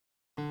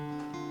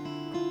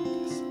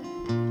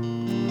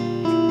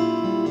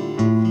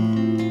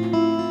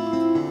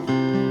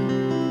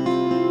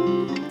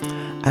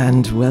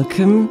And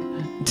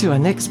welcome to our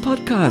next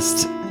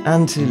podcast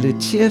and to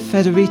Lucia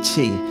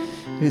Federici,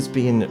 who's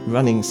been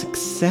running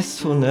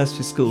successful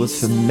nursery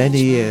schools for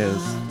many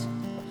years.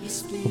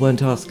 I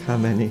won't ask how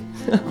many.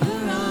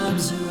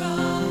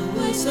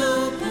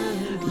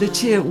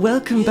 Lucia,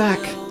 welcome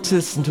back to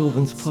the St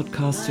Albans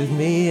podcast with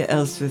me,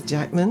 Elspeth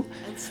Jackman.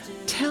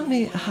 Tell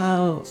me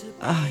how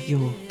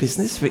your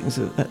business,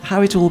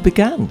 how it all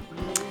began.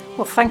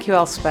 Well, thank you,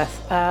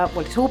 Elspeth.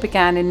 It all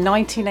began in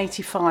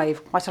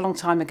 1985, quite a long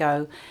time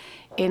ago,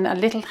 in a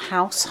little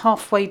house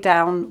halfway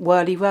down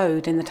Worley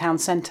Road in the town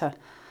centre.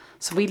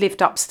 So we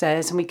lived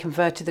upstairs and we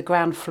converted the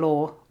ground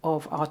floor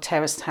of our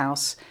terraced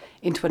house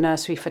into a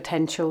nursery for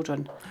 10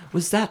 children.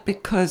 Was that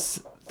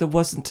because there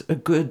wasn't a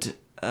good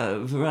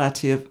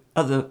variety of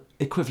other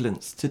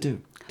equivalents to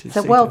do?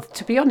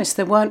 To be honest,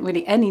 there weren't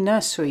really any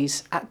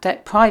nurseries,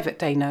 private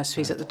day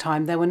nurseries at the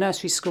time. There were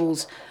nursery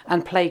schools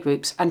and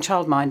playgroups and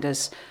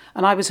childminders.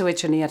 And I was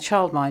originally a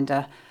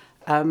childminder.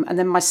 And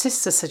then my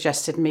sister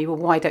suggested to me, well,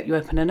 why don't you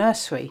open a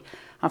nursery?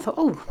 I thought,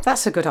 oh,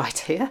 that's a good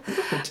idea.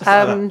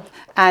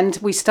 And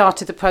we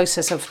started the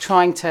process of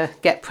trying to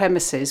get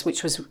premises,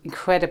 which was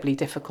incredibly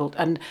difficult.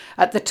 And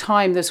at the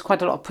time, there was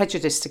quite a lot of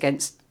prejudice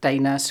against day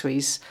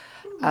nurseries.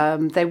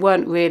 They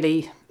weren't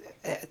really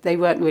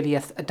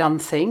a done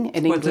thing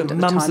in England at the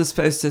time. Mums are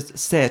supposed to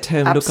stay at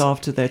home and look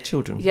after their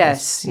children.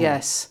 Yes.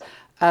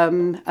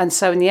 And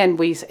so in the end,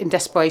 we, in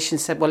desperation,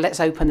 said, well, let's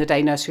open the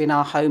day nursery in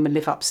our home and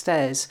live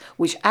upstairs,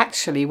 which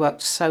actually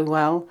worked so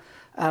well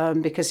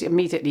because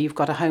immediately you've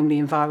got a homely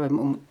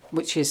environment,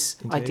 which is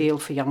ideal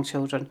for young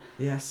children.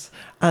 Yes.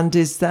 And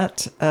is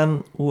that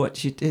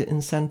what you did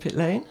in Sandpit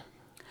Lane?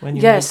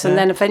 Yes, and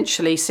then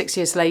eventually, 6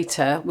 years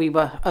later, we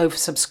were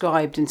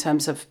oversubscribed in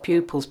terms of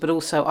pupils, but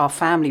also our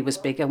family was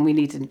bigger and we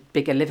needed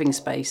bigger living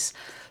space.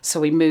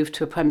 So we moved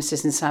to a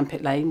premises in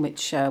Sandpit Lane,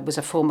 which was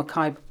a former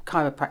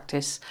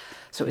chiropractice.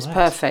 So it was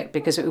perfect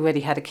because it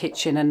already had a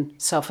kitchen and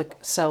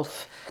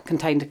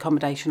self-contained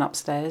accommodation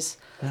upstairs.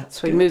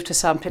 So we moved to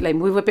Sandpit Lane.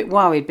 We were a bit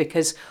worried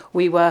because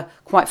we were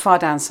quite far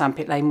down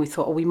Sandpit Lane. We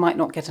thought, we might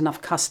not get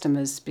enough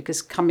customers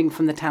because coming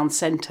from the town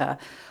centre,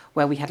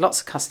 where we had lots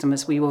of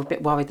customers, we were a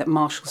bit worried that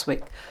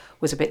Marshallswick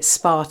was a bit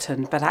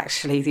Spartan, but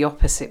actually the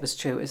opposite was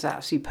true. It was an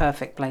absolutely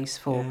perfect place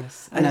for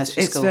a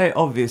nursery school. It's very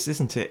obvious,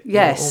 isn't it?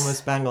 Yes. You're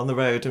almost bang on the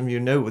road and you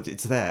know what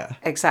it's there.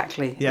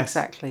 Exactly, yes.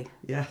 Exactly.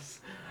 Yes.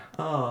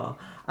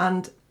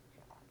 And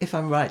if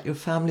I'm right, your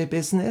family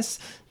business,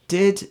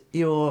 did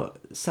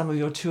some of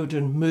your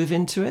children move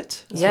into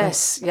it?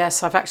 Yes.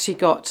 I've actually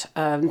got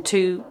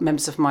two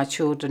members of my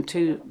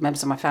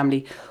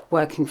family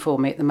working for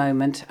me at the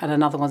moment, and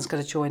another one's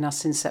going to join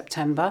us in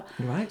September.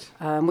 Right.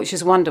 Which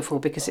is wonderful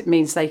because it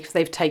means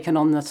they've taken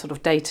on the sort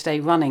of day-to-day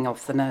running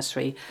of the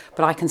nursery,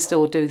 but I can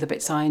still do the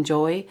bits I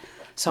enjoy.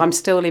 So I'm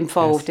still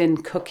involved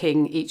in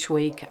cooking each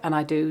week, and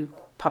I do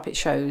puppet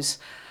shows.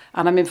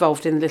 And I'm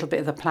involved in a little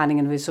bit of the planning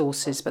and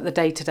resources, but the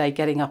day-to-day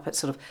getting up at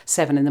sort of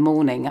 7 a.m,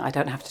 I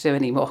don't have to do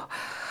anymore,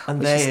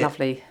 which is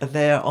lovely.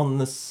 They're on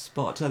the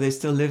spot. Are they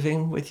still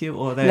living with you?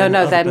 Or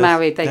No, they're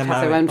married. They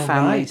have their own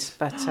families,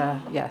 right.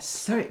 But yes.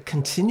 So it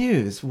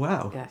continues.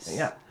 Wow. Yes.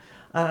 Yeah.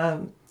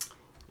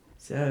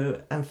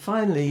 And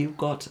finally, you've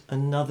got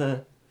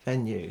another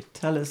venue.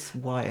 Tell us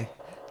why.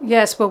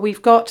 Yes, well,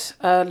 we've got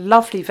a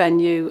lovely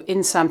venue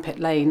in Sandpit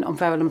Lane on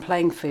Verulam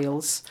Playing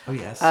Fields. Oh,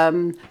 yes.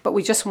 But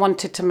we just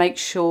wanted to make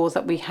sure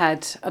that we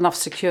had enough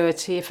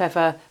security if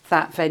ever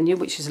that venue,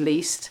 which is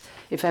leased,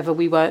 if ever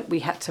we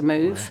had to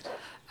move. Right.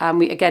 And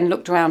we, again,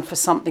 looked around for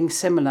something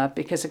similar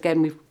because,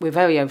 again, we're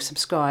very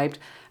oversubscribed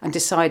and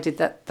decided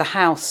that the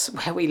house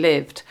where we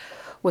lived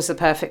was the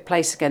perfect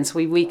place again. So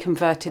we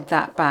reconverted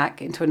that back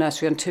into a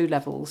nursery on 2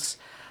 levels.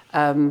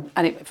 And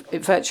it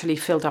virtually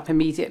filled up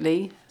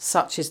immediately,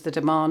 such is the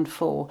demand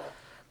for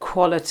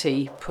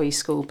quality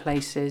preschool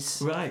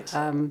places. Right.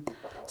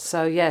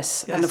 So,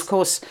 yes. And, of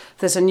course,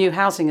 there's a new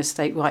housing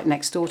estate right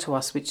next door to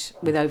us,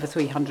 with over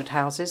 300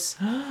 houses.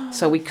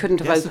 So we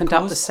couldn't have opened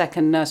up the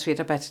second nursery at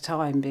a better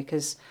time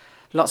because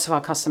lots of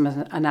our customers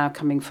are now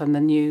coming from the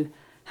new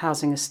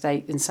housing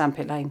estate in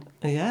Sandpit Lane.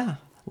 Yeah.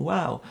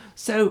 Wow.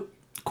 So,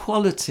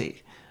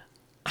 quality.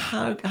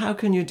 How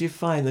can you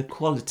define the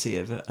quality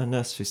of a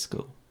nursery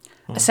school?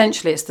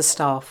 Essentially, it's the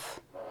staff.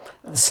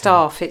 The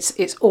staff,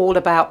 it's all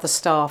about the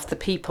staff, the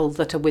people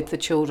that are with the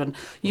children.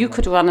 You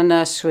could run a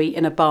nursery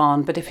in a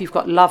barn, but if you've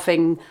got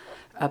loving,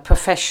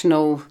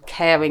 professional,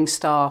 caring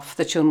staff,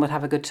 the children would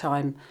have a good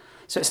time.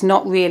 So it's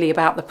not really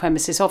about the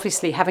premises.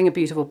 Obviously, having a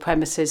beautiful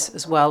premises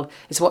as well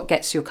is what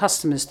gets your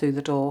customers through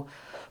the door.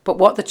 But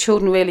what the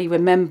children really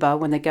remember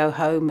when they go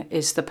home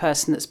is the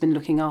person that's been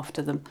looking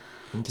after them.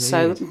 Indeed,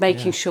 so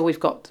making sure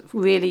we've got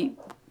really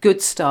good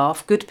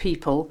staff, good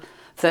people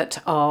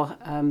that are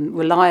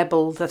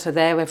reliable, that are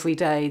there every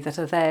day, that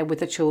are there with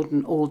the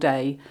children all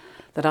day,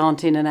 that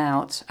aren't in and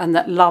out, and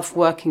that love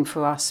working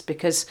for us.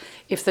 Because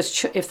if the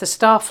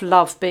staff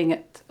love being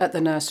at the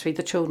nursery,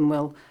 the children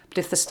will But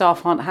if the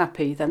staff aren't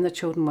happy, then the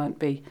children won't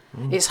be.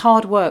 It's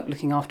hard work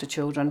looking after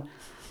children,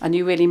 and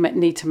you really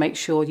need to make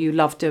sure you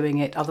love doing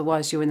it,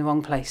 otherwise you're in the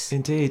wrong place.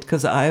 Indeed,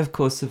 because I, of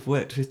course, have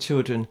worked with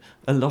children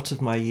a lot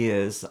of my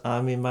years.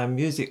 In my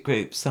music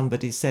group,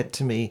 somebody said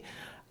to me,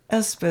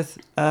 Elspeth,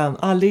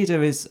 our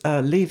leader is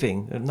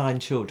leaving, 9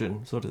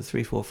 children, sort of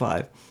 3, 4,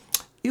 5.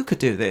 You could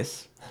do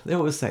this. They're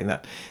always saying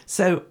that.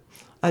 So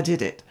I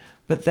did it.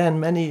 But then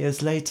many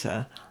years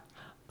later,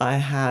 I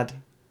had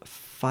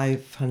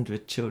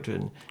 500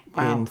 children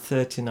in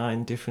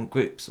 39 different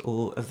groups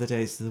all of the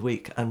days of the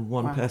week, and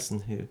one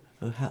person who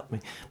helped me.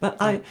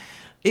 But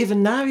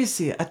even now, you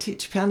see, I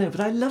teach piano, but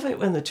I love it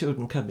when the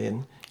children come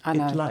in. I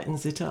know. It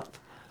lightens it up.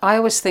 I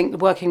always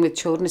think working with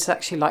children is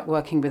actually like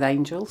working with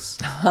angels.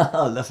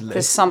 Oh, lovely.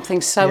 There's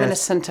something so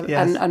innocent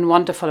and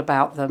wonderful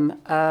about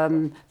them.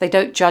 They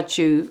don't judge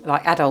you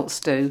like adults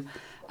do,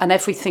 and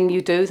everything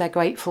you do, they're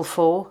grateful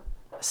for.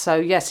 So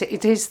yes,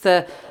 it is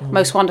the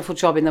most wonderful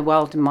job in the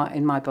world in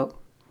my book.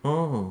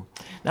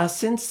 Now,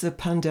 since the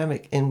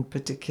pandemic in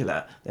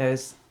particular,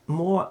 there's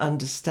more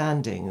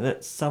understanding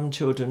that some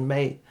children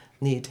may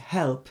need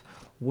help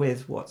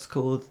with what's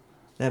called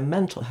their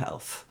mental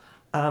health.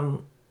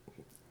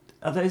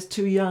 Are those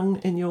too young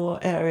in your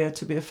area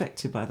to be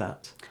affected by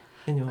that?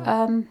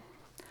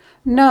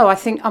 No, I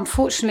think,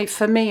 unfortunately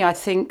for me, I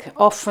think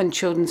often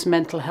children's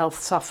mental health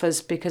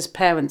suffers because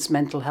parents'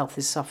 mental health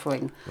is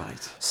suffering.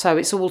 Right. So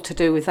it's all to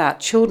do with that.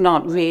 Children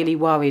aren't really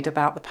worried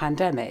about the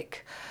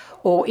pandemic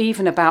or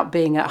even about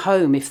being at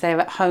home. If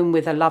they're at home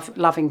with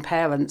loving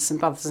parents and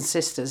brothers and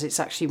sisters, it's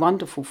actually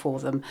wonderful for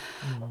them.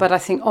 But I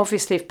think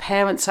obviously if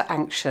parents are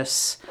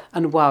anxious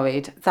and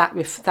worried,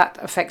 that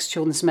affects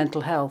children's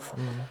mental health.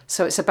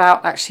 So it's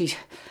about actually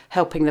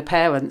helping the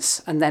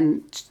parents, and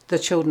then the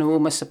children are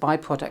almost a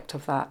byproduct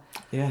of that.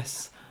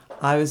 Yes.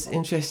 I was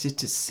interested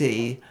to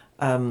see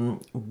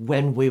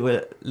when we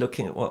were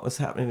looking at what was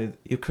happening with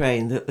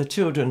Ukraine, that the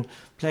children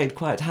played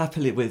quite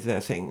happily with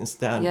their things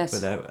down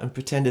below and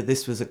pretended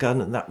this was a gun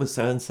and that was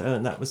so-and-so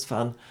and that was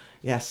fun.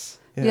 Yes.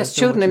 Yes,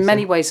 children in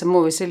many ways are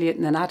more resilient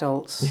than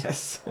adults.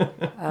 Yes.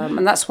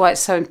 And that's why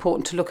it's so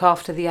important to look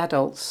after the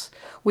adults.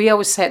 We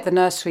always say at the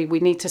nursery, we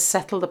need to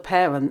settle the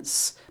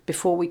parents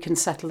before we can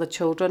settle the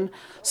children.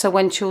 So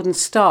when children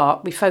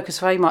start, we focus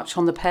very much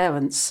on the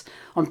parents,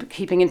 on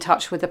keeping in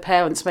touch with the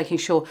parents, making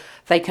sure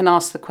they can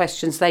ask the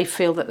questions, they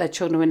feel that their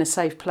children are in a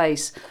safe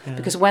place. Yeah.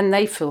 Because when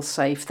they feel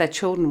safe, their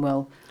children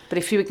will. But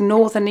if you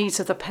ignore the needs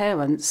of the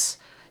parents,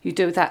 you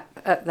do that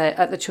at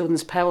the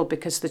children's peril,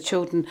 because the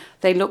children,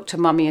 they look to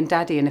mummy and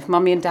daddy, and if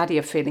mummy and daddy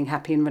are feeling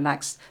happy and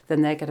relaxed,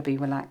 then they're going to be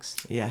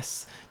relaxed.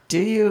 Yes.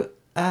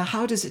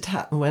 How does it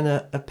happen when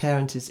a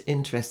parent is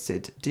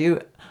interested?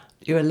 Do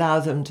you allow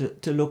them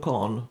to look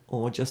on,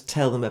 or just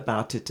tell them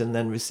about it and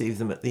then receive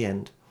them at the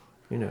end?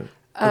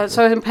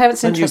 So when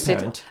parents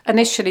interested,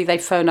 initially they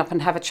phone up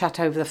and have a chat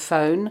over the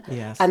phone.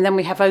 Yes. And then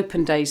we have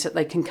open days that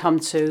they can come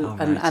to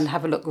and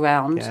have a look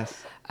round.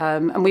 Yes.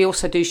 And we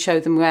also do show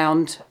them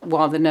round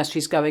while the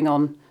nursery's going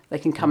on. They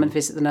can come and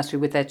visit the nursery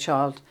with their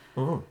child.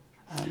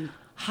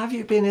 Have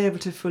you been able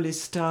to fully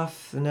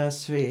staff the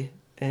nursery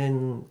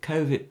in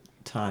COVID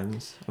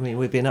times? I mean,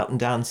 we've been up and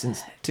down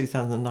since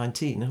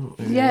 2019, haven't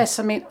we? Yes,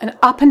 I mean, and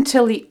up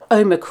until the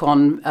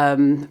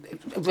Omicron,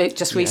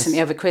 just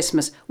recently over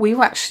Christmas, we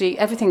were actually,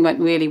 everything went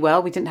really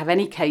well. We didn't have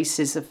any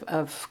cases of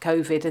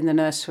COVID in the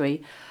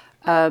nursery.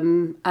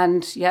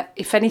 And yeah,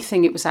 if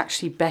anything, it was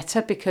actually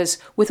better, because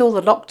with all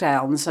the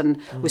lockdowns and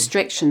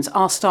restrictions,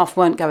 our staff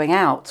weren't going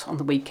out on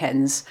the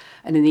weekends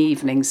and in the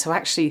evenings. So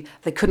actually,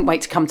 they couldn't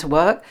wait to come to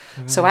work.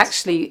 Right. So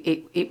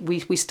actually,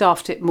 we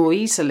staffed it more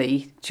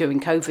easily during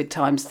COVID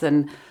times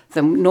than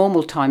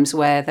normal times,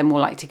 where they're more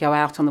likely to go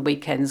out on the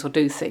weekends or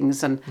do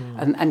things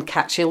and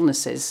catch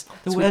illnesses.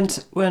 There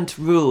weren't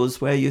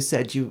rules where you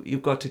said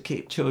you've got to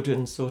keep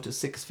children sort of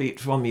 6 feet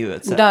from you,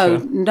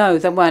 etc.? No,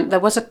 there weren't. There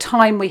was a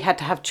time we had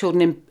to have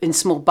children in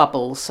small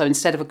bubbles. So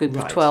instead of a group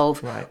of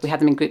 12, we had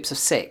them in groups of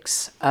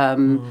 6.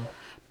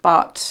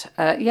 But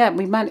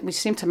we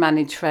seemed to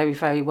manage very,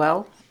 very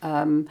well.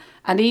 And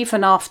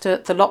even after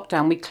the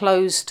lockdown, we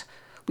closed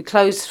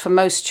for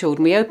most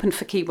children. We opened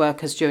for key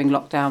workers during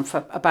lockdown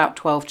for about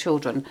 12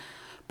 children.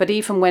 But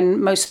even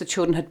when most of the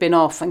children had been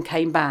off and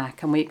came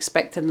back, and we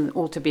expected them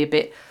all to be a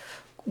bit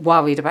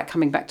worried about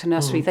coming back to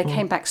nursery, they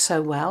came back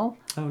so well.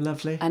 Oh,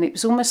 lovely. And it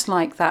was almost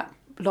like that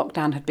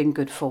lockdown had been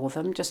good for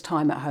them, just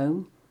time at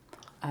home.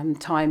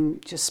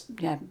 Time just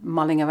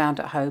mulling around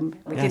at home.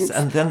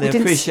 And then they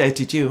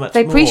appreciated you much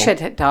more. They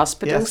appreciated us,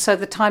 but also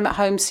the time at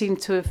home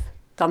seemed to have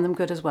done them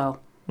good as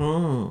well.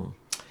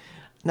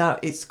 Now,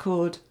 it's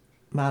called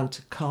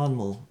Mount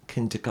Carmel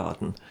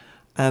Kindergarten.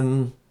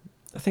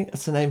 I think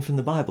that's a name from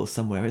the Bible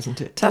somewhere, isn't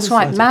it? That's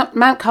right.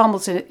 Mount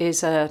Carmel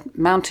is a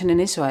mountain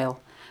in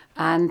Israel,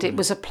 and it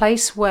was a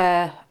place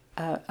where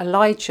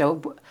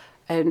Elijah,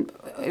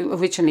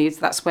 originally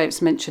that's where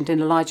it's mentioned in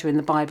Elijah in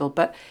the Bible,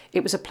 but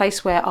it was a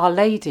place where Our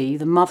Lady,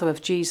 the mother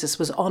of Jesus,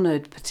 was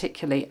honoured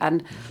particularly,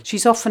 and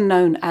she's often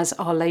known as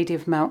Our Lady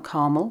of Mount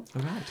Carmel.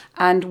 Right.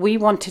 And we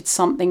wanted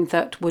something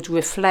that would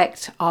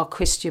reflect our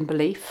Christian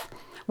belief.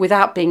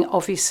 without being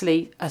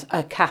obviously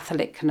a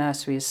Catholic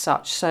nursery as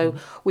such. So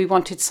we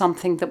wanted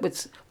something that would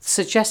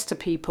suggest to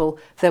people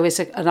there is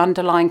an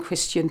underlying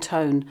Christian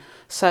tone.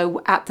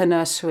 So at the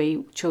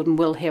nursery, children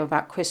will hear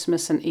about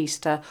Christmas and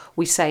Easter.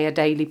 We say a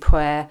daily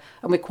prayer,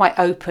 and we're quite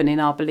open in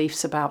our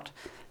beliefs about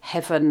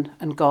heaven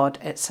and God,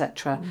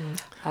 etc.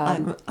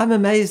 I'm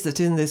amazed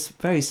that in this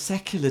very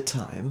secular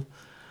time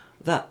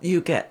that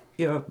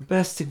you're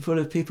bursting full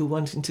of people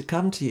wanting to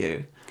come to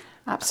you.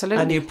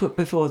 Absolutely. And you put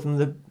before them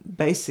the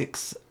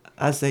basics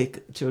as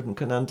children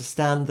can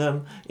understand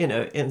them,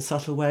 in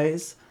subtle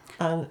ways,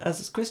 and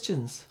as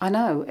Christians. I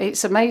know,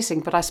 it's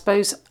amazing, but I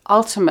suppose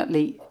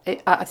ultimately,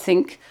 I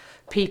think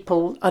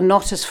people are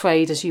not as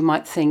afraid as you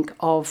might think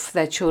of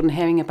their children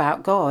hearing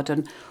about God.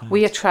 And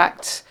we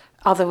attract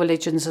other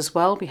religions as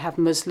well. We have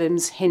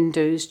Muslims,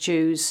 Hindus,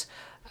 Jews,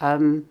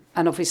 and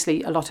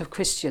obviously a lot of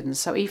Christians.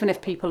 So even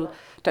if people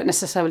don't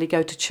necessarily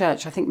go to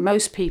church, I think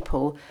most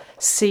people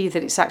see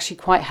that it's actually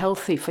quite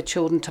healthy for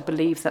children to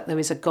believe that there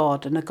is a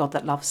God and a God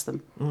that loves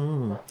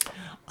them.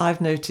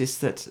 I've noticed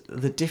that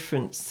the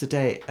difference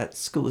today at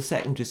school,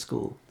 secondary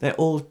school, they're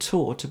all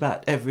taught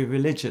about every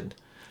religion.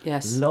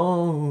 Yes.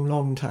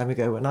 Long time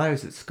ago when I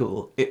was at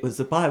school, it was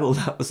the Bible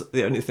that was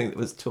the only thing that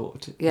was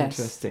taught. Yes.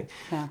 Interesting.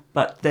 Yeah.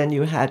 But then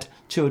you had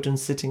children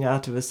sitting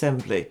out of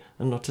assembly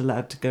and not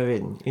allowed to go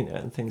in,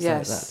 and things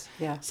like that.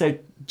 Yeah. So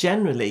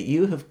generally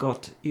you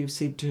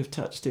seem to have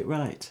touched it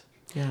right.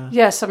 Yeah.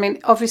 Yes, I mean,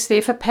 obviously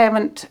if a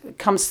parent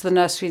comes to the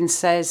nursery and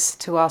says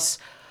to us,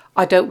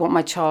 I don't want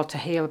my child to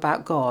hear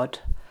about God,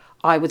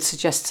 I would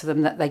suggest to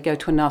them that they go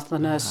to another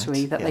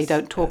nursery, that they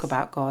don't talk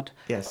about God.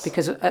 Yes.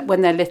 Because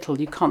when they're little,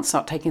 you can't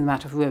start taking them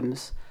out of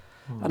rooms.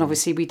 And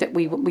obviously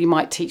we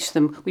might teach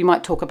them, we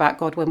might talk about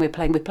God when we're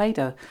playing with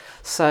Play-Doh.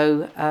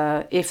 So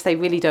if they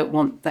really don't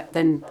want that,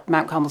 then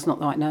Mount Carmel's not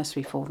the right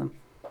nursery for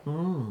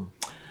them.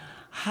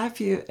 Have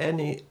you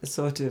any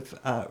sort of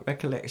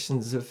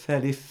recollections of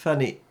fairly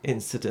funny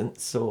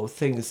incidents or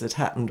things that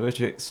happened which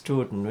are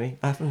extraordinary?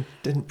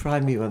 Didn't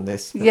prime you on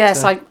this. But,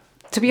 yes,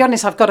 to be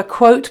honest, I've got a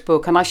quote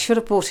book, and I should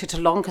have brought it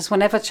along, because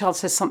whenever a child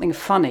says something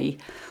funny,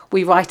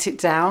 we write it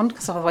down,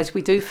 because otherwise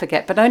we do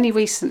forget. But only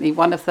recently,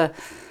 one of the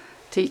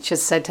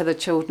teachers said to the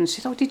children,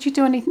 she said, "Oh, did you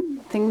do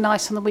anything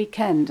nice on the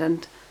weekend?"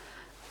 And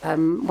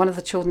one of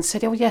the children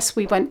said, "Oh, yes,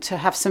 we went to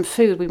have some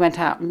food. We went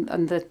out,"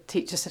 and the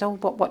teacher said, "Oh,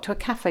 what to a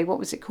cafe? What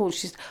was it called?"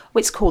 She said, "Oh,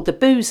 it's called the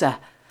Boozer.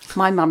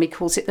 My mummy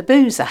calls it the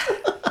Boozer."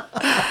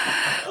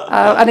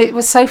 And it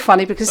was so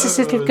funny because this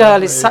little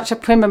girl is such a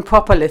prim and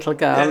proper little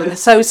girl, and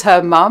so's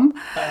her mum.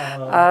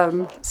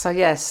 So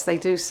yes, they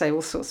do say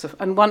all sorts of.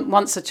 And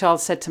once a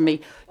child said to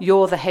me,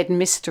 "You're the head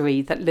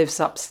mystery that lives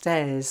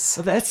upstairs."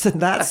 Well,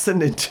 that's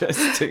an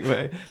interesting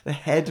way. The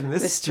head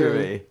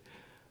mystery.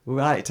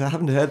 Right, I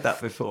haven't heard that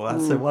before.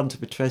 That's a one to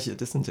be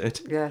treasured, isn't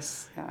it?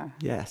 Yes. Yeah.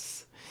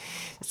 Yes.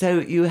 So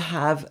you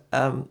have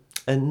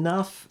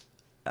enough.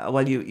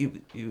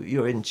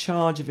 You're in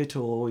charge of it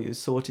all. You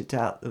sort it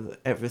out,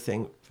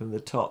 everything from the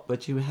top,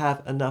 but you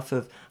have enough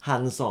of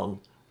hands-on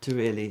to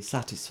really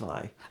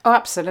satisfy. Oh,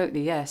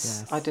 absolutely,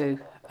 yes. I do.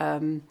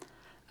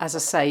 As I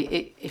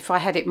say, if I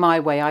had it my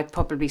way, I'd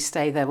probably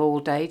stay there all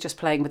day just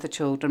playing with the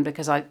children,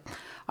 because I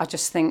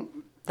just think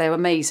they're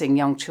amazing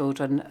young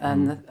children,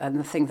 and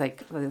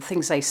the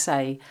things they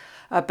say.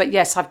 But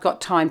yes, I've got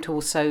time to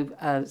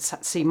also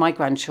see my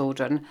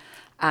grandchildren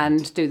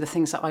and do the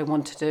things that I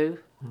want to do.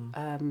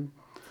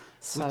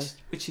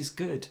 Which is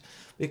good,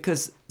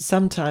 because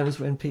sometimes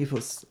when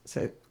people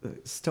say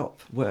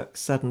stop work,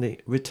 suddenly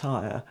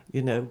retire,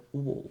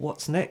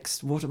 what's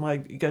next? What am I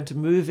going to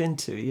move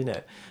into?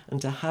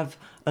 And to have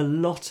a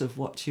lot of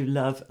what you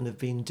love and have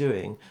been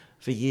doing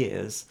for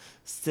years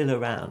still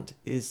around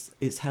is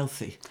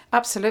healthy.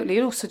 Absolutely,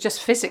 and also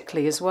just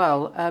physically as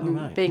well.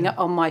 Being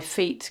on my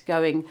feet,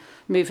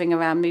 moving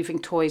around, moving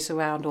toys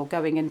around, or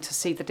going in to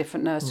see the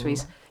different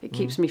nurseries, it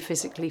keeps me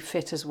physically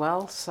fit as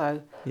well.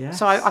 So, yes.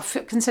 So I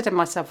consider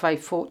myself very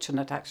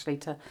fortunate actually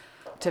to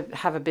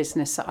have a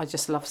business that I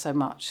just love so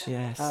much.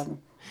 Yes.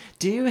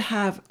 Do you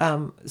have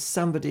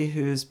somebody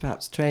who's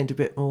perhaps trained a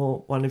bit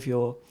more, one of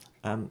your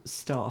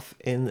staff,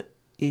 in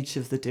each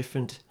of the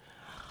different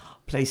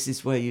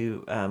places where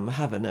you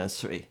have a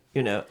nursery?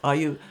 Are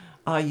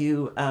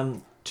you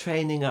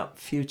training up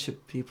future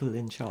people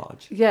in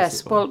charge?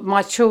 Yes, well,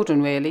 my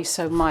children really.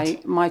 So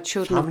my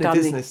children Family have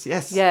done business,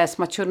 yes. Yes,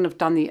 my children have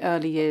done the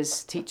early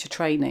years teacher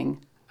training,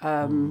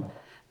 and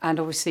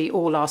obviously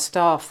all our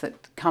staff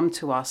that come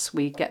to us,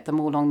 we get them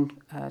all on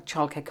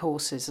childcare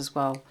courses as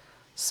well,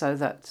 so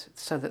that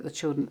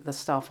the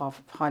staff are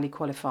highly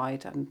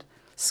qualified and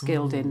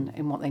skilled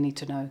in what they need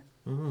to know.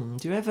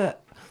 Do you ever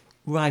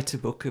write a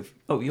book of...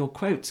 your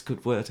quotes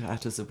could work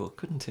out as a book,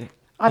 couldn't it?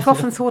 I've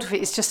often thought of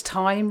it, it's just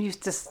time.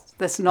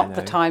 There's not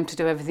the time to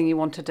do everything you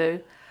want to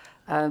do.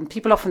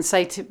 People often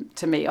say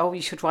to me, "Oh,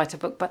 you should write a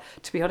book," but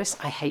to be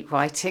honest, I hate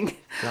writing.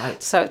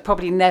 Right. So it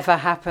probably never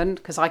happened,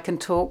 because I can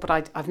talk, but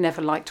I've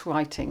never liked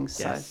writing.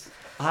 So. Yes.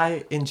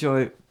 I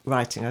enjoy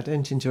writing. I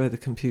don't enjoy the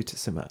computer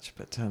so much,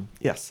 but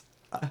yes.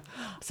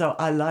 So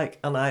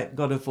I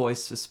got a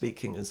voice for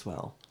speaking as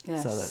well.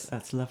 Yes. So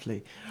that's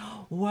lovely.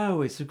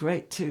 Wow, it's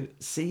great to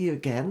see you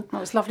again.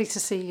 Well, it's lovely to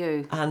see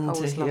you. And to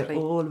Always hear lovely.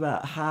 all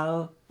about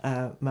how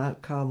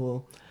Mount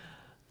Carmel,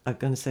 I'm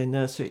going to say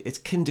nursery, it's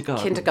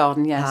kindergarten.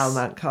 Kindergarten, yes. How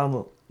Mount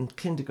Carmel and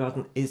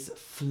kindergarten is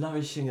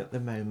flourishing at the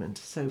moment.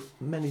 So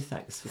many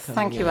thanks for coming.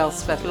 Thank you, in.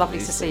 Elspeth. Lovely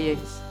to see you.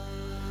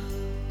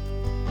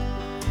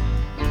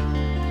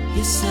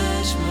 You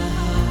search my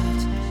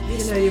heart.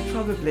 You know, you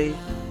probably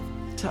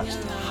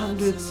touched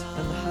hundreds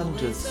and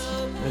hundreds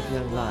of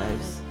young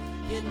lives.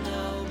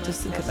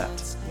 Just think of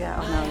that. Yeah,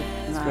 I know.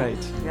 It's No.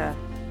 great. Yeah,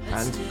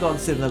 And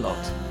God's in a lot.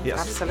 Yes.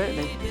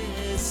 absolutely.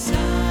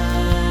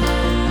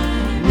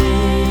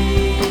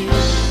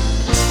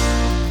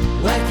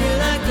 Where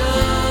can I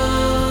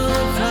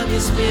go from your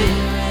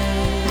spirit?